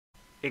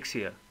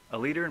Ixia, a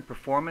leader in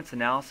performance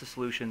analysis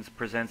solutions,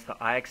 presents the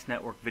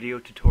IxNetwork video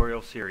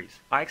tutorial series.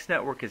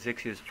 IxNetwork is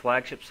Ixia's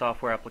flagship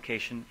software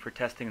application for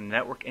testing the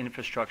network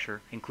infrastructure,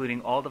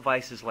 including all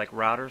devices like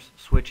routers,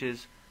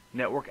 switches,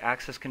 network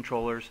access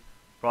controllers,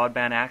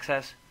 broadband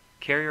access,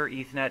 carrier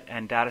Ethernet,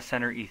 and data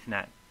center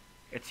Ethernet.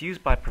 It's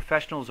used by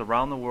professionals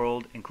around the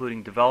world,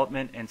 including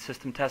development and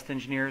system test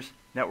engineers,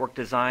 network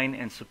design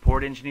and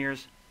support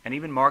engineers, and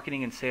even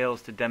marketing and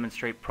sales to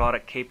demonstrate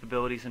product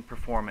capabilities and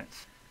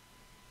performance.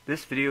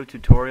 This video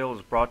tutorial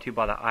is brought to you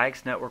by the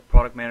IxNetwork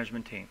Product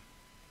Management team.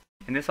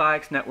 In this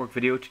IxNetwork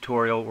video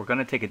tutorial, we're going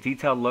to take a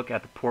detailed look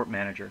at the Port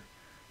Manager.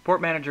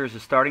 Port Manager is the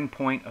starting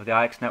point of the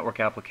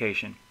IxNetwork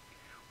application.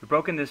 We've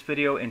broken this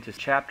video into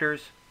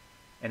chapters,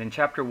 and in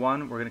Chapter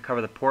 1 we're going to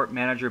cover the Port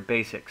Manager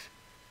basics: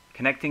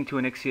 connecting to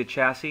an Ixia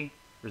chassis,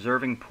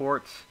 reserving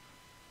ports,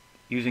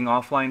 using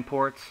offline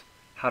ports,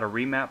 how to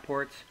remap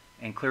ports,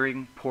 and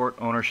clearing port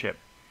ownership.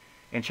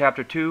 In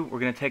Chapter 2 we're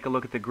going to take a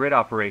look at the grid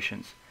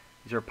operations.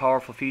 These are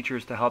powerful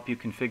features to help you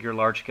configure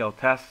large-scale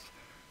tests.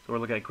 So we're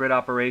looking at grid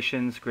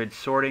operations, grid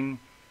sorting,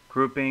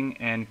 grouping,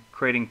 and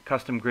creating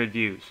custom grid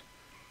views.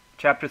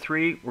 Chapter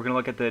 3, we're going to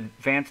look at the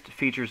advanced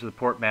features of the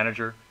Port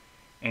Manager,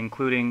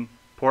 including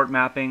port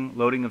mapping,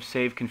 loading of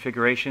saved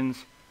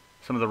configurations,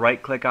 some of the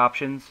right-click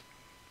options,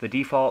 the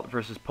default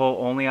versus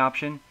pull-only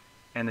option,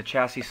 and the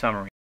chassis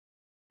summary.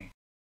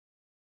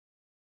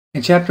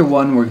 In Chapter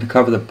 1, we're going to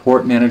cover the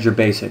Port Manager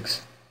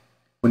basics.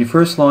 When you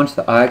first launch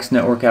the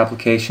IxNetwork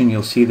application,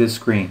 you'll see this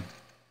screen.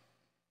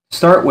 To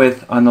start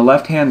with, on the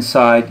left-hand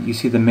side, you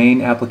see the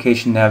main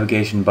application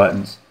navigation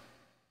buttons.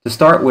 To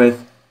start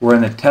with, we're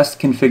in the Test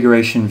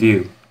Configuration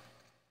view.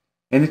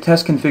 In the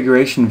Test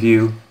Configuration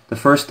view, the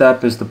first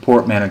step is the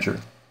Port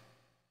Manager.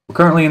 We're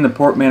currently in the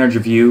Port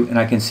Manager view, and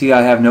I can see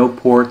I have no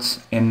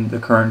ports in the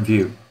current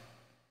view.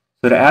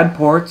 So to add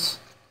ports,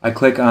 I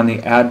click on the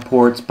Add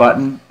Ports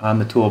button on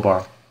the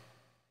toolbar.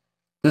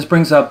 This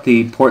brings up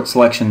the port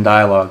selection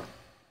dialog.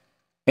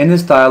 In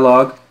this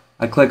dialog,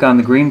 I click on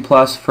the green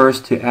plus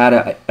first to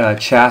add a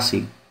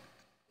chassis.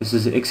 This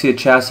is the Ixia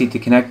chassis to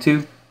connect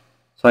to.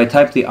 So I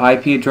type the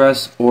IP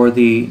address or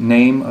the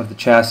name of the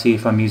chassis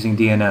if I'm using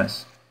DNS.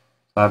 So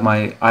I have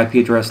my IP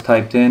address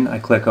typed in, I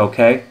click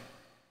OK. At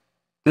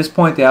this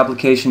point the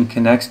application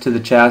connects to the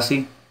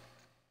chassis,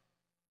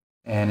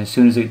 and as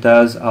soon as it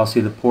does, I'll see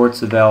the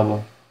ports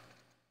available.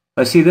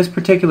 I see this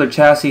particular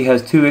chassis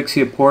has two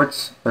Ixia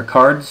ports or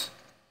cards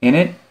in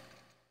it.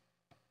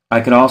 I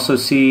can also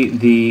see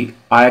the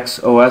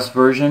IXOS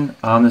version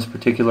on this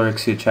particular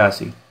Ixia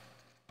chassis.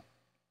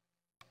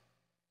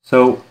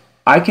 So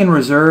I can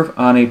reserve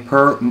on a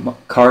per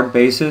card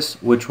basis,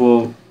 which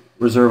will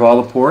reserve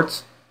all the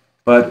ports,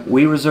 but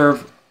we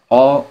reserve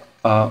all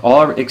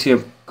our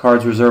Ixia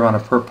cards reserve on a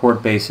per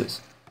port basis.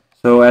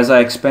 So as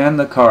I expand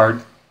the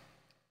card,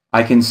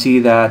 I can see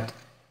that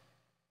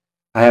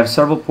I have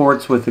several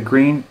ports with a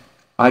green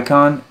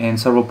icon and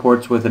several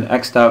ports with an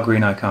X'd out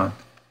green icon.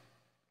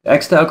 The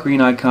X'd out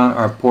green icon,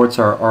 our ports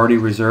are already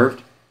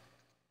reserved.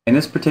 In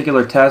this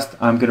particular test,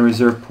 I'm going to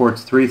reserve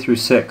ports 3 through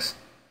 6.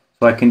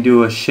 So I can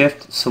do a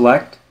shift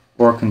select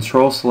or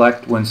control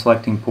select when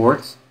selecting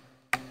ports.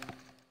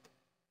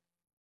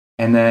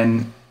 And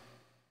then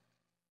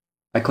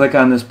I click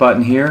on this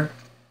button here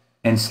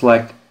and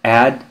select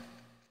Add,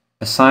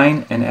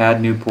 Assign, and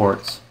Add New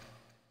Ports.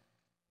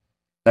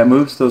 That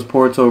moves those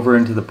ports over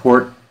into the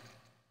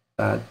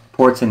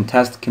ports and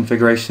test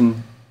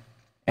configuration,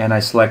 and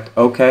I select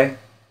OK.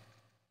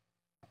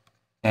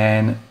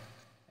 And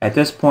at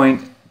this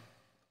point,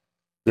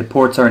 the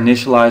ports are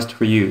initialized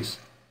for use.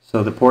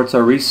 So the ports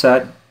are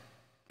reset.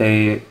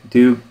 They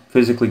do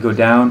physically go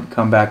down,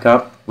 come back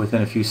up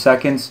within a few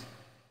seconds,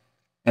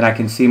 and I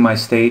can see my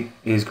state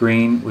is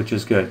green, which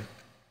is good.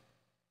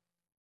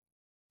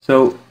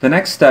 So the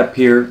next step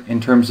here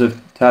in terms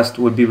of test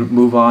would be to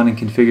move on and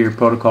configure your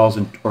protocols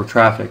or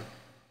traffic.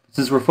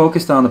 Since we're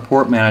focused on the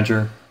Port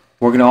Manager,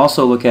 we're going to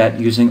also look at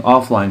using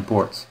offline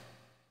ports.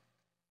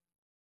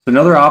 So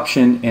another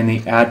option in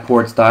the Add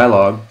Ports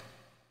dialog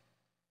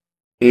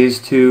is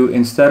to,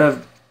 instead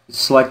of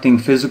selecting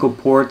physical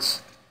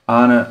ports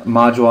on a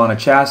module on a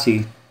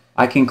chassis,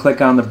 I can click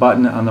on the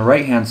button on the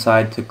right hand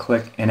side to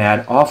click and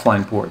add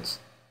offline ports.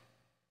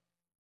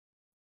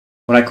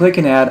 When I click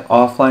and add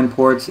offline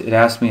ports, it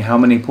asks me how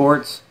many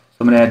ports. So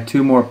I'm going to add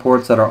 2 more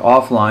ports that are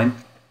offline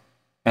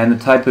and the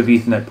type of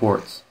Ethernet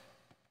ports.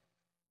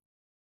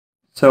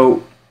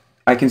 So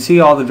I can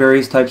see all the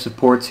various types of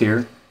ports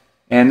here.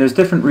 And there's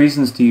different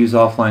reasons to use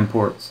offline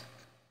ports.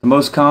 The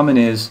most common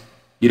is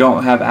you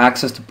don't have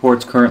access to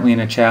ports currently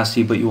in a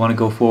chassis, but you want to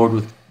go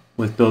forward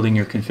with building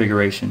your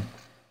configuration.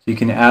 So you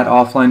can add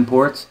offline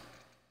ports,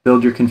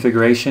 build your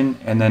configuration,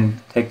 and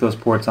then take those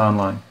ports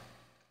online.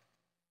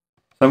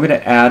 So I'm going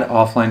to add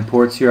offline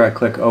ports here. I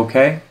click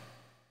OK.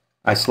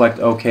 I select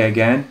OK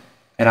again.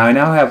 And I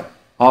now have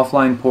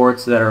offline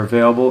ports that are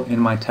available in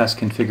my test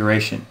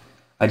configuration.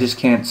 I just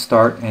can't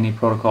start any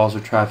protocols or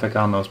traffic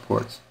on those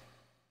ports.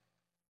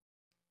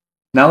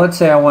 Now let's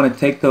say I want to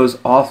take those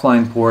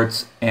offline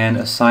ports and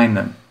assign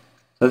them.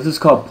 So this is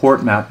called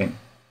port mapping.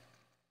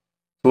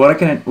 So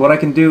what I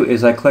can do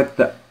is I click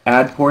the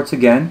Add Ports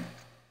again,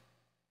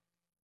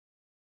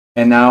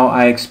 and now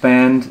I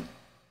expand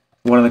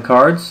one of the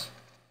cards,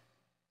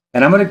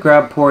 and I'm going to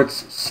grab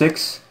ports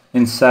 6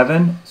 and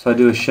 7. So I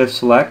do a Shift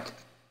Select,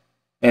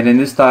 and in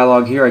this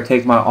dialog here I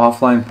take my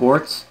offline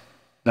ports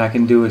and I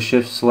can do a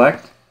Shift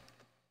Select,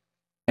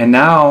 and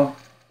now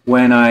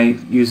when I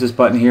use this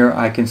button here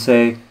I can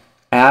say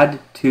Add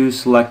to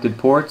selected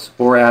ports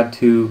or Add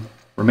to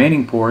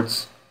remaining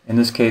ports. In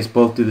this case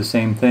both do the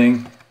same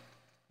thing.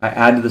 I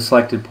add to the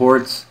selected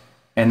ports,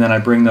 and then I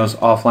bring those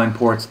offline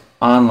ports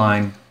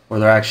online where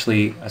they're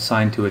actually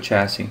assigned to a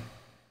chassis.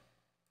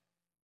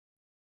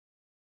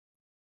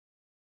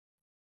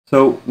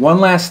 So one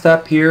last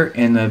step here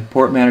in the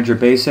Port Manager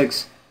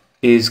basics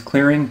is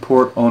clearing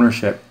port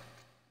ownership.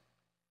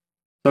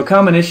 So a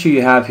common issue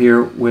you have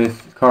here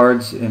with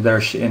cards that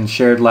are in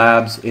shared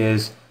labs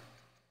is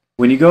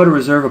when you go to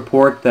reserve a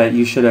port that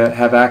you should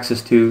have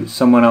access to,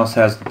 someone else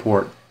has the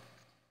port.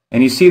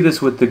 And you see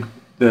this with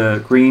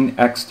the green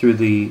X through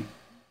the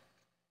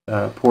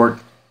port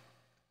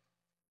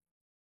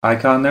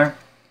icon there.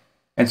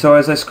 And so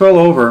as I scroll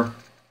over,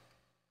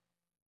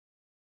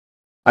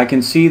 I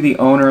can see the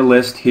owner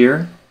list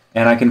here,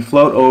 and I can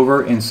float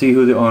over and see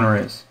who the owner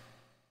is.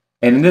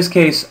 And in this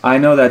case, I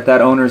know that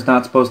that owner is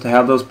not supposed to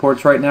have those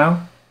ports right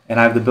now, and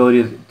I have the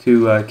ability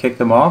to kick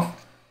them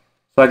off.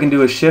 So I can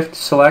do a Shift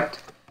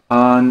Select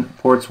on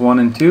ports 1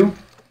 and 2.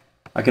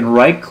 I can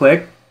right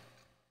click,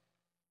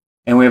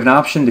 and we have an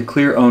option to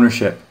clear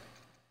ownership.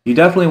 You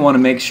definitely want to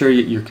make sure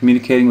you're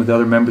communicating with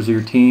other members of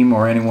your team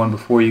or anyone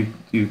before you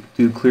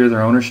do clear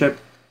their ownership,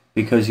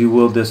 because you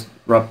will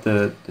disrupt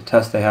the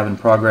test they have in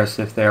progress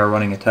if they are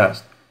running a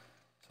test.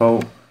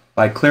 So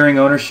by clearing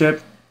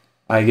ownership,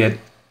 I get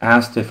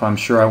asked if I'm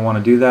sure I want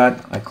to do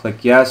that. I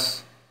click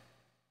yes.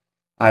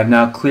 I have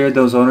now cleared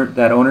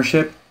that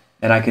ownership,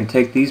 and I can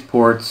take these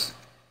ports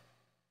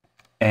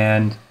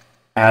and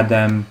add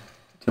them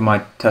to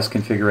my test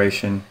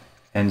configuration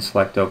and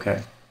select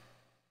OK.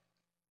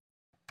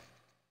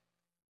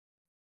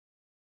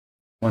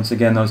 Once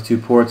again, those two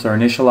ports are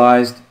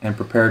initialized and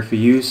prepared for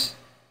use,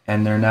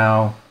 and they're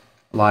now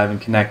live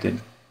and connected.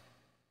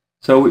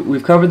 So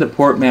we've covered the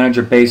Port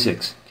Manager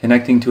basics: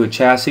 connecting to a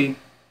chassis,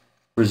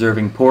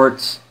 reserving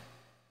ports,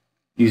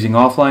 using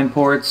offline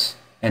ports,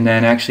 and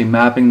then actually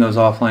mapping those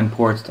offline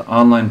ports to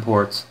online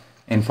ports,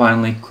 and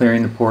finally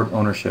clearing the port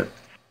ownership.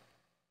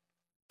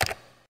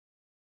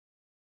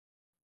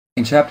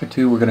 In Chapter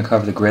 2, we're going to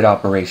cover the grid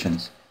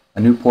operations. A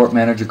new Port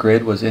Manager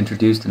grid was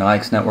introduced in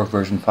IxNetwork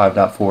version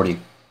 5.40.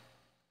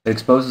 It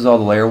exposes all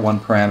the Layer 1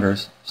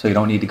 parameters, so you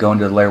don't need to go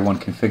into the Layer 1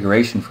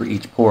 configuration for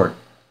each port,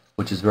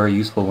 which is very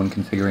useful when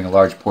configuring a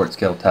large port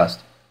scale test.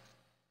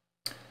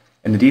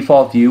 In the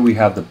default view, we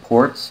have the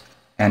ports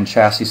and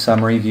chassis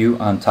summary view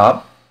on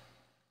top,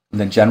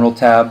 the General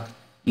tab,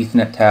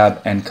 Ethernet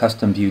tab, and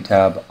Custom View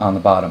tab on the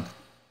bottom.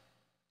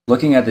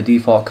 Looking at the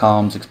default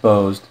columns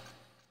exposed,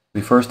 we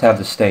first have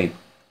the state.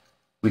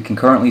 We can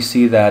currently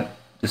see that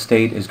the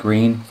state is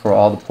green for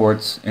all the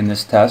ports in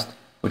this test,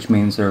 which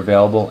means they're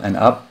available and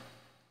up.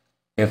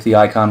 If the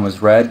icon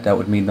was red, that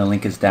would mean the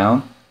link is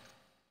down.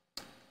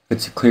 If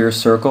it's a clear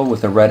circle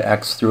with a red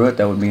X through it,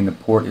 that would mean the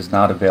port is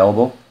not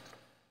available.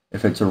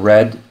 If it's a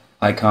red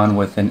icon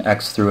with an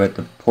X through it,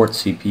 the port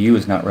CPU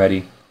is not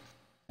ready.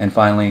 And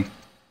finally,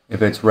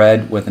 if it's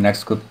red with an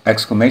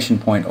exclamation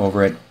point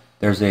over it,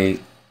 there's a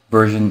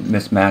version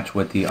mismatch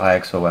with the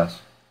IXOS.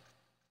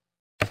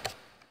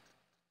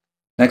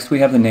 Next, we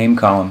have the name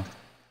column.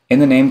 In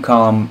the name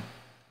column,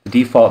 the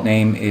default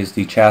name is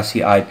the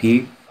chassis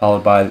IP,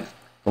 followed by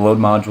the load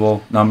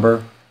module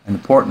number and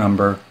the port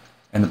number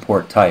and the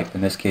port type,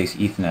 in this case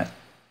Ethernet.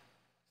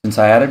 Since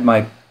I added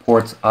my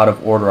ports out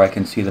of order, I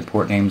can see the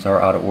port names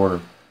are out of order.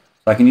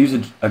 So I can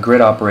use a grid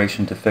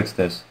operation to fix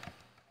this.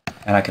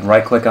 And I can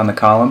right click on the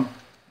column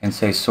and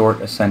say Sort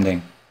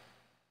Ascending.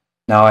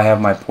 Now I have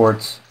my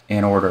ports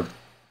in order.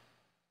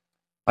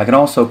 I can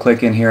also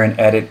click in here and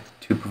edit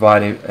to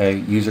provide a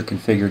user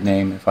configured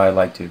name if I'd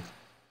like to.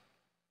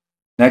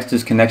 Next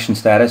is connection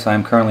status. I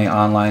am currently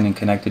online and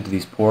connected to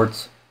these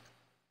ports.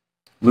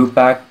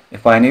 Loopback.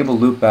 If I enable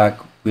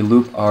loopback, we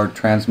loop our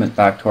transmit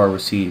back to our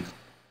receive.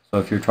 So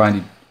if you're trying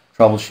to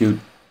troubleshoot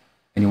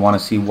and you want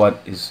to see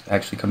what is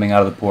actually coming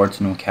out of the ports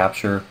and will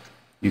capture,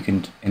 you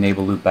can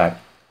enable loopback.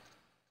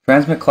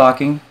 Transmit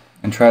clocking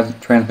and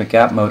transmit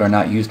gap mode are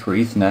not used for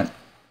Ethernet.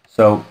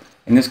 So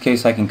in this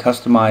case, I can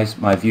customize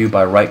my view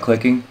by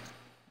right-clicking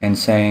and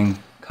saying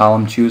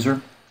Column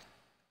Chooser,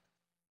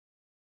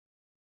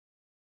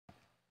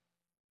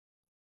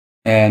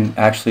 and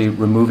actually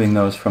removing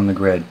those from the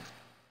grid.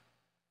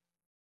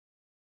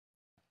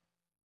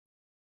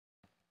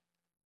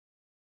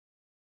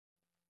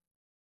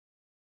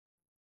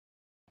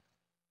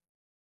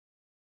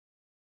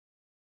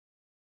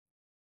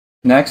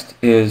 Next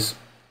is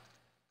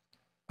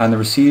on the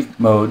receive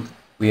mode,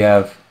 we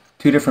have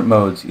two different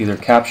modes, either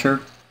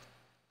capture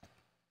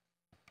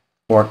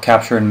or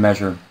capture and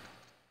measure.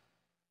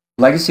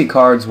 Legacy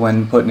cards,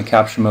 when put into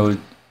capture mode,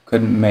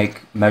 couldn't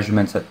make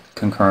measurements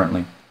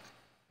concurrently.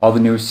 All the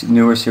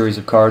newer series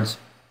of cards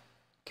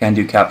can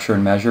do capture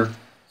and measure,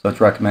 so it's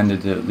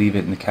recommended to leave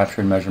it in the capture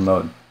and measure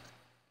mode.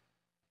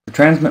 For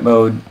transmit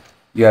mode,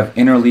 you have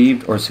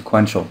interleaved or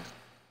sequential.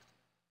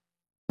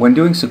 When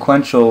doing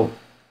sequential,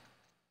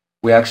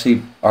 we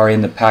actually are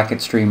in the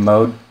packet stream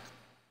mode,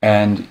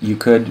 and you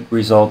could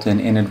result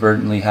in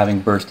inadvertently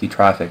having bursty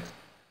traffic.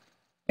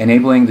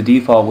 Enabling the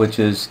default, which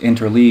is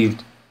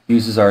interleaved,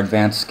 uses our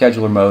advanced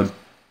scheduler mode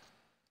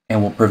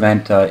and will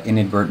prevent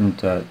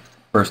inadvertent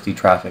bursty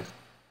traffic.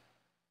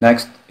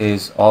 Next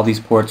is all these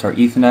ports are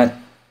Ethernet,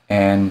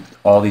 and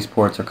all these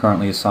ports are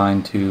currently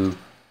assigned to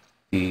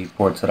the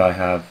ports that I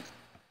have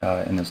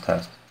in this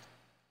test.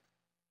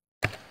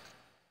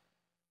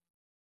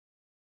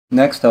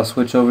 Next, I'll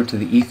switch over to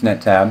the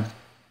Ethernet tab,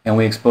 and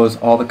we expose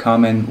all the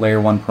common layer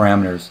 1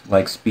 parameters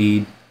like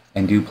speed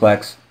and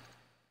duplex.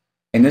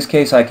 In this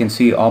case, I can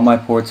see all my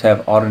ports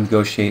have auto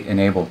negotiate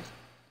enabled.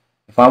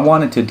 If I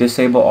wanted to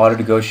disable auto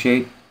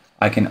negotiate,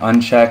 I can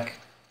uncheck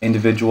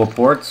individual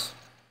ports,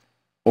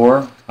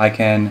 or I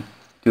can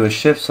do a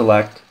shift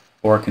select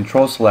or a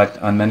control select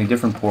on many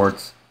different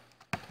ports,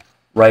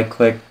 right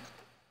click,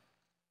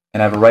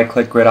 and I have a right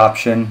click grid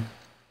option,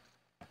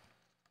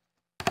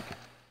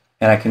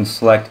 and I can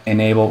select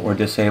enable or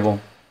disable.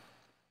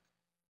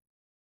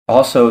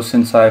 Also,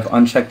 since I've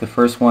unchecked the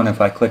first one, if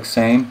I click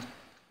same,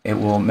 it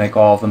will make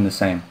all of them the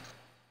same.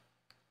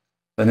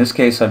 So in this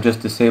case, I've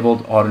just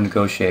disabled auto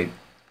negotiate.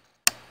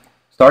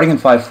 Starting in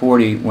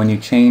 540, when you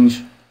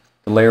change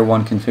the layer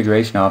 1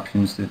 configuration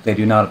options, they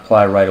do not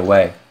apply right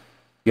away.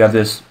 You have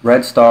this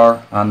red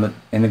star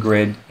in the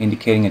grid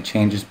indicating a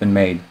change has been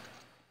made.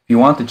 If you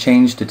want the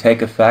change to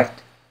take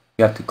effect,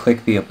 you have to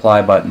click the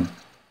apply button.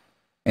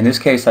 In this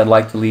case, I'd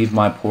like to leave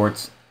my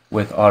ports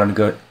with auto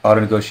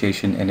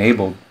negotiation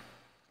enabled.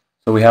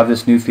 So we have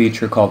this new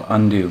feature called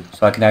undo.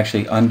 So I can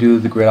actually undo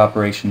the grid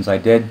operations I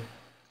did,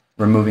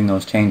 removing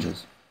those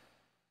changes.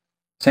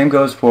 Same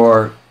goes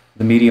for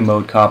the media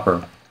mode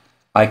copper.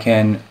 I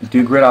can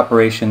do grid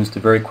operations to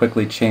very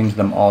quickly change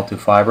them all to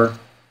fiber.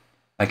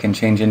 I can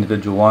change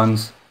individual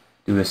ones,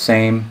 do the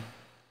same.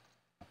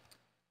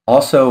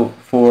 Also,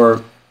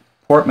 for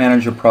Port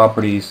Manager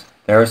properties,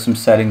 there are some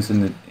settings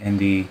in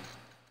the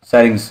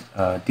settings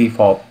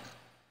default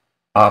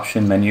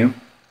option menu.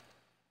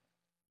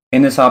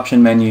 In this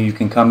option menu, you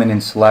can come in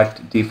and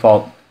select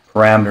default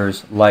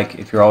parameters, like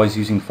if you're always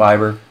using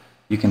fiber,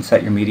 you can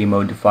set your media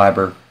mode to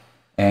fiber,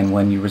 and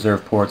when you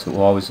reserve ports, it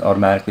will always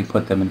automatically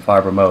put them in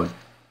fiber mode.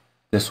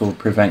 This will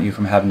prevent you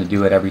from having to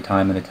do it every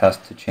time in a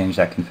test to change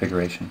that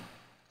configuration.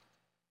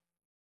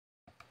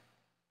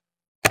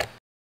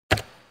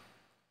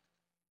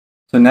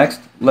 So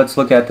next, let's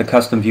look at the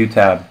Custom View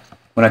tab.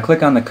 When I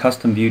click on the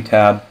Custom View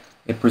tab,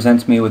 it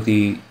presents me with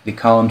the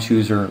column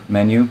chooser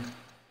menu.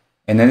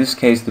 And in this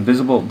case, the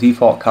visible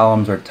default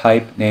columns are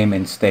type, name,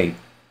 and state.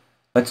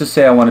 Let's just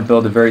say I want to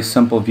build a very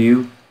simple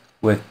view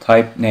with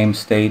type, name,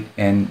 state,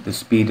 and the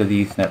speed of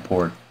the Ethernet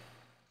port.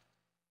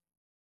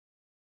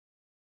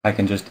 I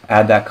can just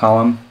add that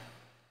column,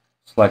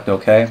 select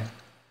OK,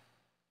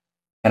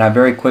 and I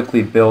very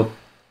quickly built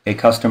a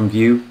custom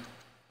view,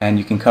 and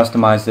you can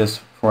customize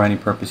this for any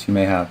purpose you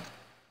may have.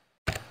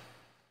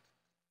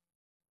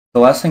 The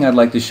last thing I'd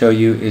like to show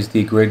you is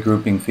the grid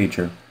grouping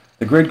feature.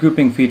 The grid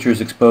grouping feature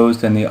is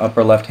exposed in the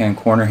upper left-hand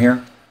corner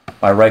here.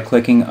 By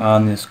right-clicking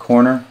on this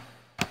corner,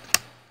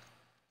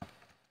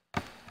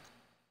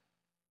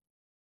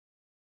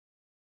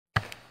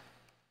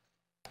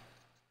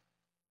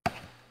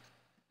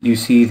 you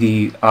see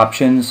the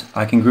options.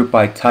 I can group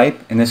by type.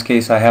 In this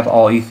case, I have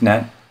all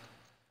Ethernet.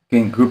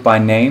 You can group by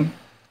name,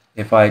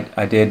 if I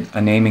did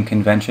a naming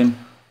convention,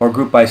 or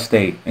group by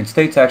state. And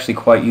state's actually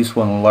quite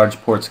useful in a large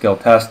port scale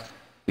test,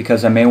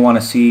 because I may want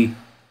to see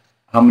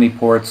how many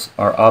ports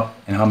are up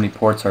and how many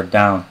ports are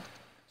down.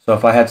 So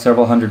if I had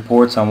several hundred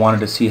ports, I wanted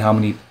to see how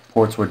many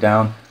ports were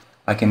down,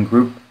 I can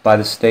group by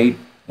the state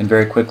and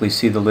very quickly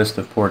see the list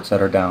of ports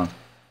that are down.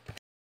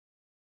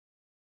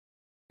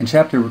 In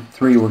Chapter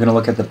 3, we're going to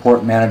look at the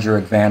Port Manager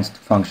advanced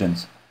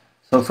functions.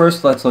 So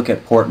first, let's look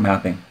at port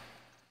mapping.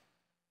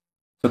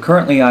 So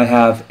currently I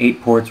have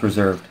 8 ports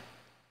reserved.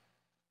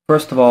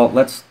 First of all,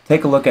 let's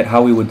take a look at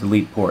how we would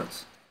delete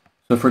ports.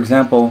 So for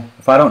example,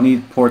 if I don't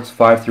need ports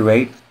 5 through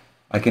 8,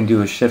 I can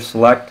do a shift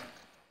select,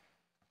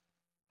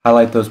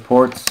 highlight those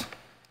ports,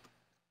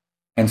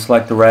 and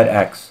select the red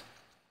X.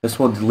 This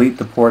will delete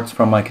the ports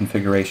from my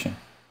configuration.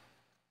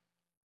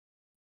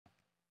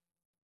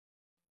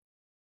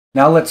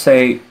 Now let's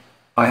say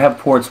I have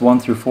ports 1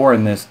 through 4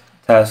 in this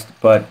test,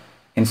 but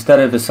instead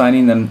of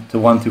assigning them to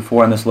 1 through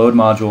 4 in this load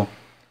module,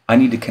 I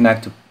need to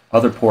connect to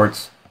other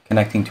ports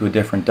connecting to a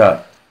different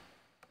DUT.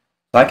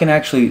 So I can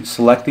actually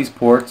select these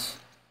ports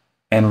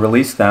and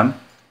release them.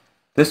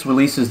 This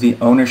releases the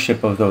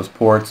ownership of those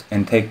ports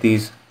and take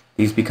these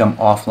become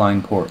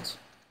offline ports.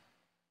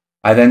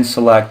 I then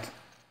select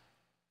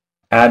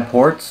add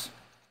ports,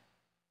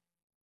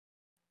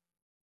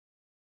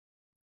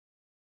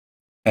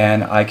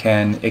 and I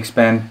can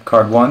expand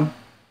card 1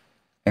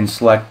 and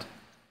select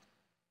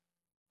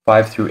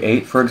 5 through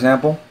 8, for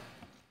example.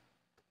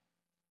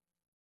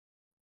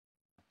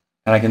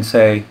 and I can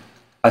say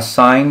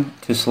assign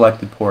to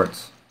selected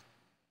ports.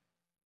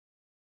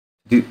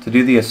 To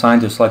do the assign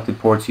to selected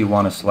ports, you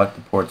want to select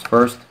the ports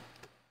first,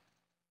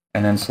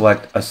 and then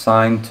select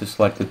assign to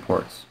selected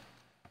ports.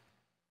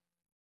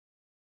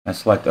 I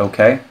select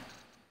OK.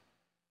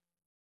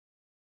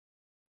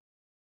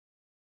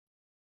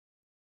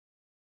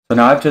 So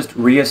now I've just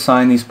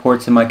reassigned these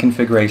ports in my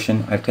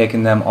configuration. I've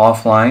taken them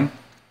offline,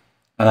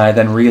 and I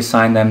then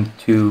reassign them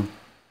to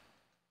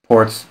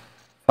ports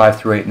 5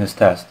 through 8 in this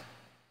test.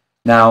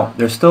 Now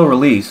they're still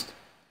released,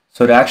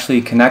 so to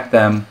actually connect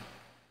them,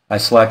 I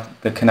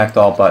select the Connect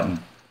All button.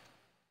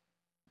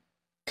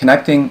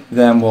 Connecting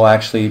them will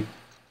actually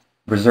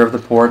reserve the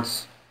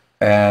ports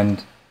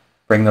and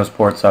bring those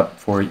ports up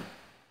for the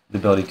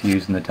ability to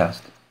use in the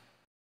test.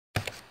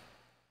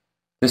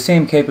 The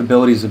same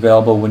capability is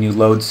available when you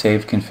load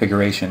saved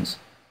configurations.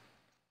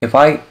 If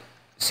I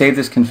save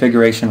this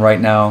configuration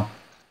right now,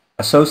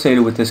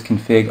 associated with this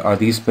config are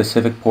these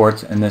specific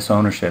ports and this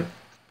ownership.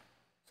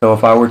 So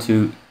if I were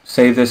to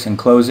save this and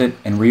close it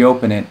and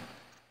reopen it,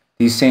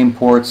 these same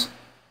ports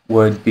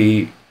would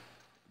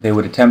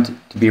attempt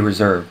to be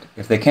reserved.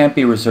 If they can't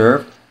be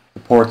reserved, the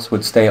ports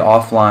would stay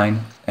offline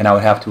and I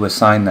would have to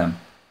assign them.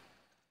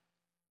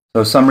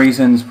 So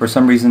for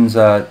some reasons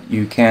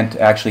you can't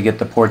actually get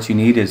the ports you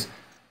need is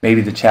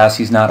maybe the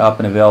chassis is not up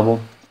and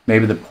available,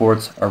 maybe the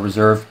ports are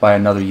reserved by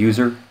another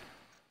user,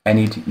 and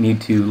you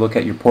need to look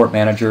at your port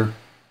manager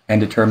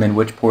and determine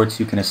which ports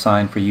you can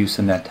assign for use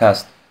in that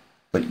test,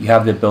 but you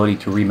have the ability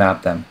to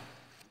remap them.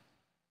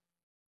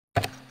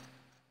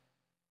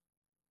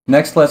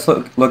 Next, let's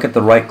look at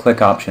the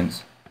right-click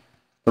options.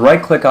 The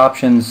right-click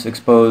options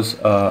expose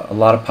a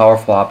lot of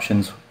powerful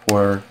options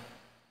for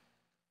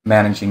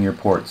managing your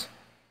ports.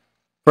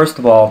 First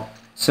of all,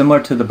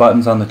 similar to the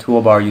buttons on the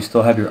toolbar, you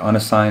still have your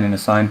unassigned and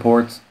assigned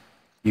ports.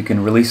 You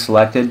can release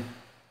selected.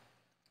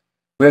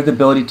 We have the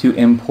ability to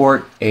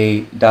import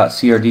a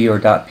 .crd or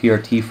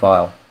 .prt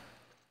file.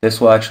 This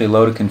will actually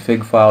load a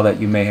config file that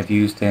you may have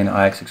used in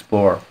IX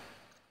Explorer.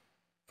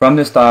 From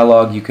this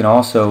dialog, you can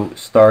also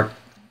start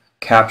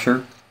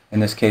capture. In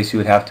this case, you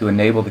would have to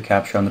enable the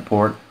capture on the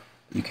port.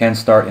 You can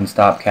start and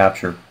stop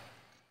capture.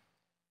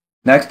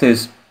 Next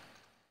is,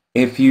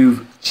 if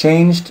you've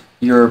changed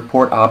your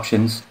port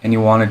options and you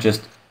want to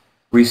just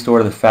restore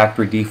to the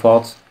factory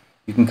defaults,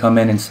 you can come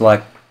in and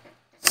select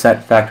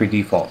Set Factory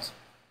Defaults.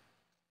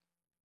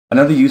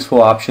 Another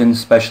useful option,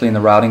 especially in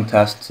the routing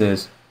tests,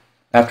 is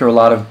after a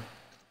lot of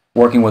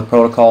working with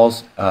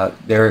protocols,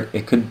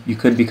 you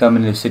could become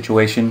in a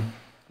situation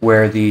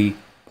where the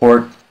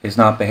port is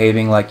not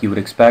behaving like you would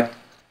expect.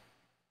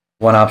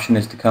 One option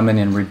is to come in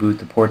and reboot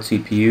the port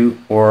CPU,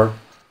 or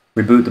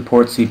reboot the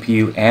port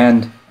CPU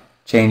and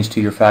change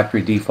to your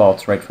factory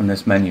defaults right from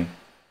this menu.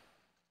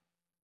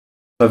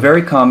 A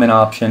very common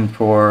option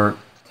for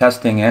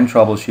testing and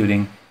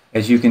troubleshooting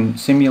is you can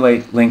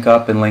simulate link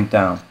up and link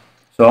down.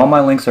 So all my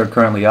links are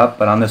currently up,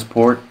 but on this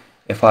port,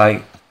 if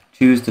I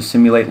choose to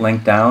simulate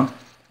link down,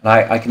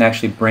 I can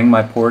actually bring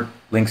my port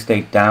link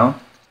state down,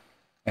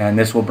 and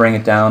this will bring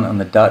it down on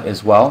the DUT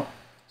as well.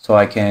 So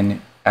I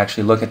can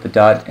actually look at the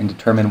DUT and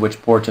determine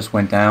which port just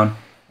went down,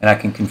 and I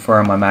can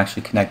confirm I'm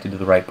actually connected to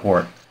the right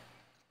port.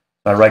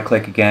 So I right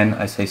click again,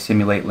 I say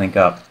simulate link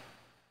up,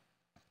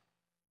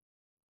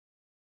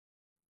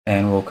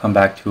 and we'll come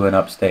back to an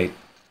up state.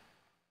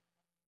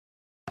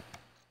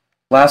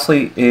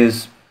 Lastly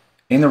is,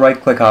 in the right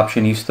click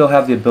option, you still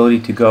have the ability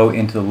to go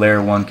into the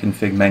layer 1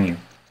 config menu.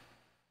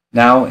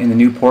 Now in the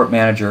new port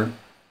manager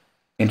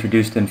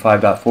introduced in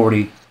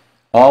 5.40,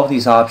 all of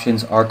these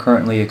options are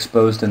currently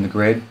exposed in the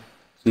grid,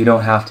 so you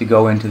don't have to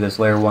go into this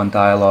layer 1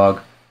 dialog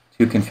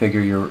to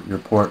configure your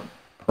port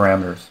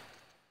parameters.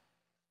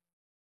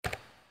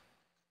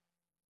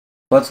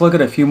 Let's look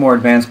at a few more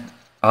advanced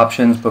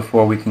options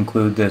before we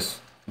conclude this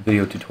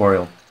video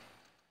tutorial.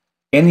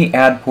 In the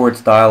Add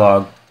Ports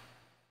dialog,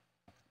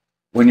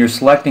 when you're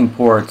selecting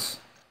ports,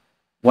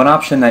 one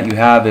option that you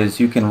have is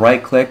you can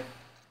right-click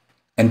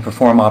and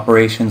perform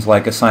operations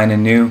like assign a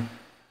new.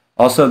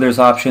 Also, there's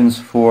options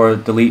for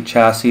delete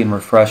chassis and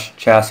refresh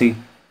chassis.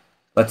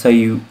 Let's say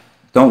you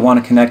don't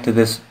want to connect to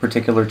this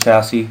particular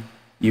chassis,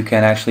 you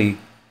can actually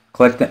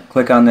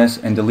click on this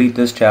and delete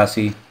this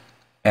chassis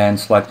and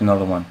select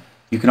another one.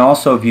 You can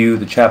also view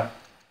the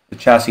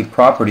chassis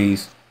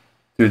properties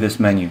through this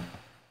menu.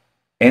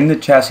 In the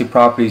chassis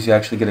properties, you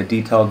actually get a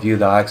detailed view of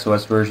the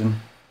IXOS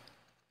version,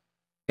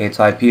 its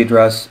IP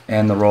address,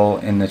 and the role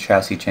in the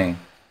chassis chain.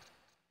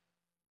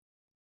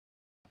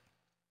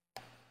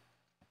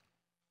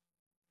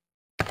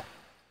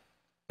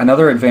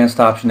 Another advanced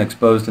option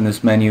exposed in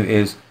this menu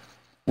is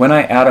when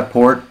I add a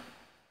port,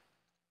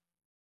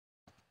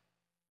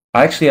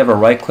 I actually have a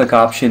right-click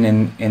option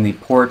in the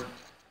port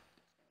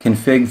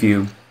config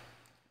view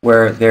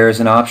where there is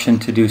an option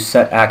to do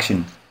set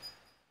action.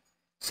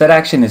 Set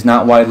action is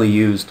not widely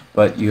used,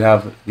 but you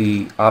have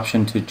the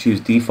option to choose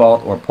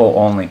default or pull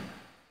only.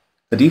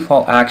 The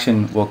default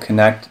action will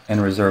connect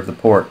and reserve the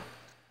port.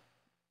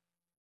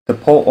 The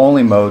pull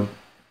only mode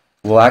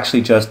will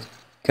actually just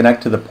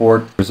connect to the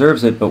port,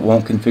 reserves it, but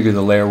won't configure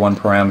the layer 1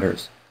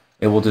 parameters.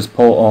 it will just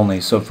pull only.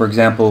 So for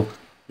example,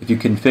 if you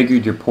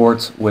configured your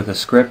ports with a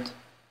script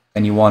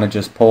and you want to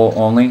just pull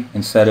only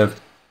instead of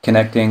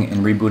connecting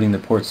and rebooting the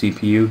port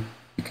CPU,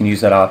 you can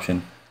use that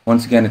option.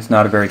 Once again, it's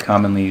not a very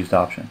commonly used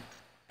option.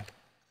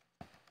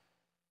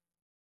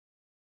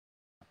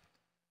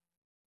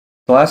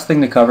 The last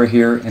thing to cover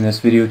here in this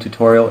video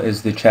tutorial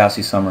is the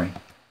chassis summary.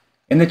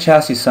 In the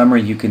chassis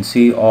summary, you can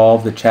see all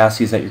the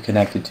chassis that you're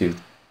connected to.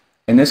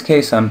 In this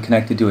case, I'm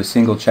connected to a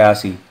single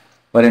chassis,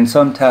 but in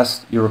some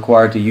tests, you're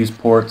required to use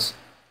ports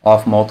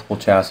off multiple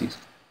chassis.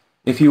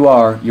 If you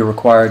are, you're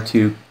required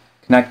to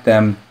connect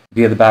them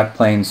via the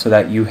backplane so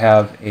that you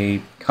have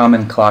a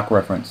common clock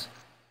reference.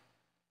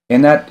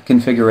 In that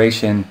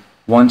configuration,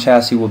 one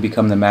chassis will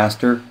become the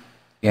master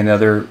and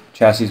other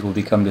chassis will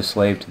become the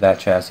slave to that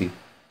chassis.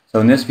 So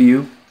in this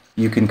view,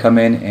 you can come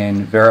in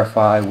and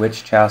verify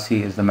which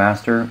chassis is the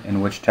master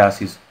and which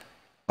chassis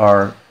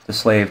are the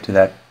slave to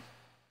that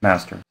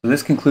master. So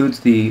this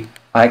concludes the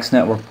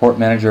IxNetwork Port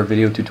Manager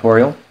video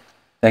tutorial.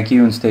 Thank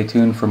you and stay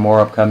tuned for more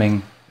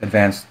upcoming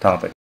advanced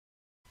topics.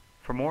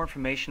 For more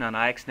information on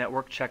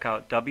IxNetwork, check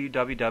out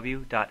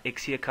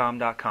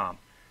www.ixiacom.com.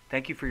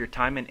 Thank you for your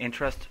time and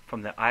interest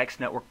from the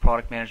IxNetwork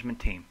Product Management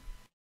team.